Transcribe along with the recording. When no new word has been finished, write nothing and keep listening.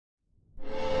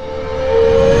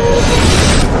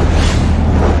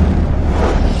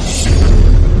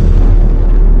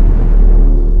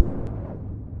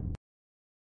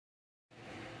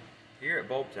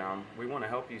we want to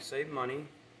help you save money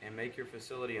and make your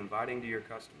facility inviting to your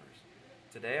customers.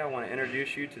 Today I want to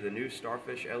introduce you to the new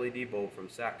Starfish LED bulb from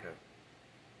Satco.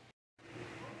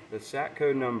 The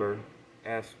Satco number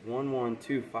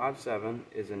S11257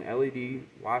 is an LED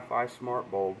Wi-Fi smart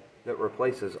bulb that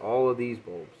replaces all of these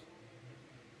bulbs.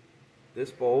 This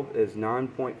bulb is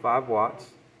 9.5 watts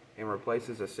and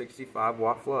replaces a 65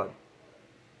 watt flood.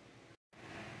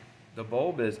 The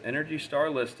bulb is Energy Star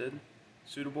listed,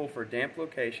 suitable for damp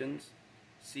locations,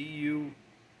 CULUS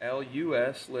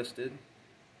listed,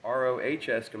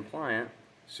 RoHS compliant,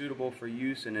 suitable for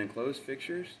use in enclosed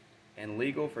fixtures, and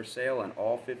legal for sale in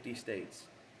all 50 states.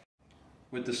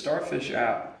 With the Starfish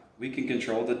app, we can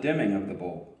control the dimming of the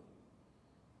bulb.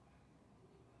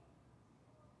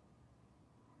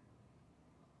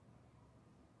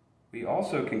 We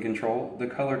also can control the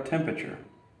color temperature,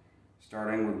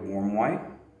 starting with warm white,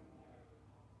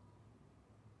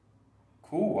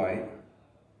 cool white,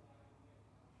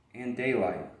 and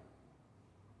daylight.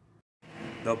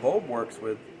 The bulb works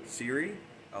with Siri,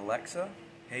 Alexa,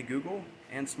 Hey Google,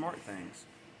 and SmartThings.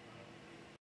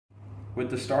 With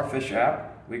the Starfish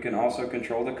app, we can also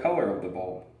control the color of the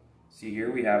bulb. See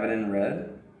here we have it in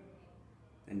red,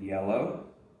 and yellow,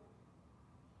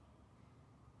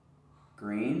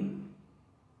 green,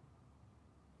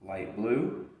 light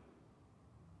blue,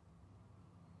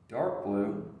 dark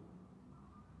blue,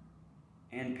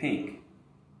 and pink.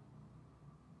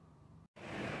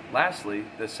 Lastly,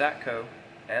 the Satco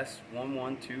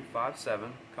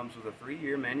S11257 comes with a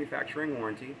 3-year manufacturing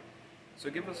warranty, so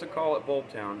give us a call at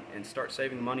Bulbtown and start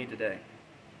saving money today.